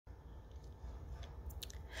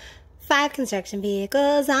5 construction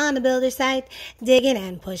vehicles on a builder site, digging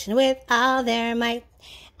and pushing with all their might.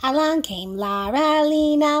 Along came Lara,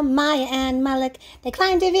 Lena, Maya, and Malik. They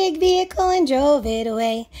climbed a big vehicle and drove it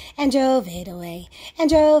away, and drove it away, and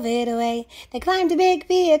drove it away. They climbed a big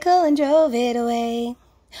vehicle and drove it away.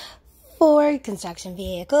 4 construction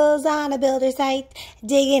vehicles on a builder site,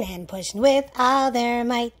 digging and pushing with all their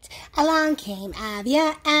might. Along came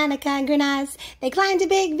Avia, Annika, and Granaz. They climbed a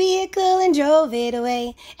big vehicle and drove it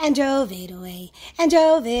away, and drove it away, and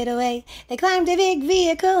drove it away. They climbed a big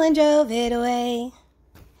vehicle and drove it away.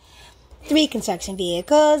 3 construction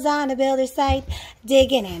vehicles on a builder site,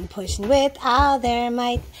 digging and pushing with all their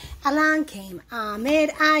might. Along came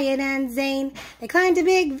Ahmed, Ayad, and Zain. They climbed a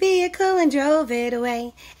big vehicle and drove it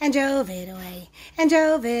away, and drove it away, and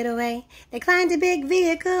drove it away. They climbed a big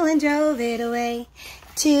vehicle and drove it away.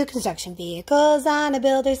 2 construction vehicles on a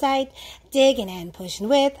builder site, digging and pushing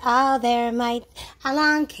with all their might.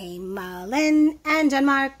 Along came Mullen and John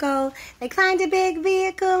Marco. They climbed a big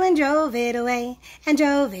vehicle and drove it away, and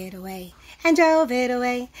drove it away, and drove it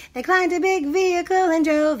away. They climbed a big vehicle and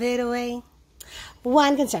drove it away.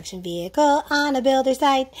 1 construction vehicle on a builder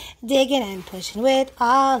site, digging and pushing with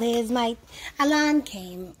all his might. Along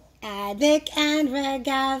came Advik and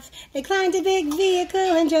Ragav. They climbed a big vehicle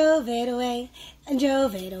and drove it away, and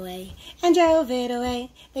drove it away, and drove it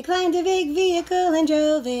away. They climbed a big vehicle and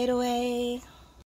drove it away.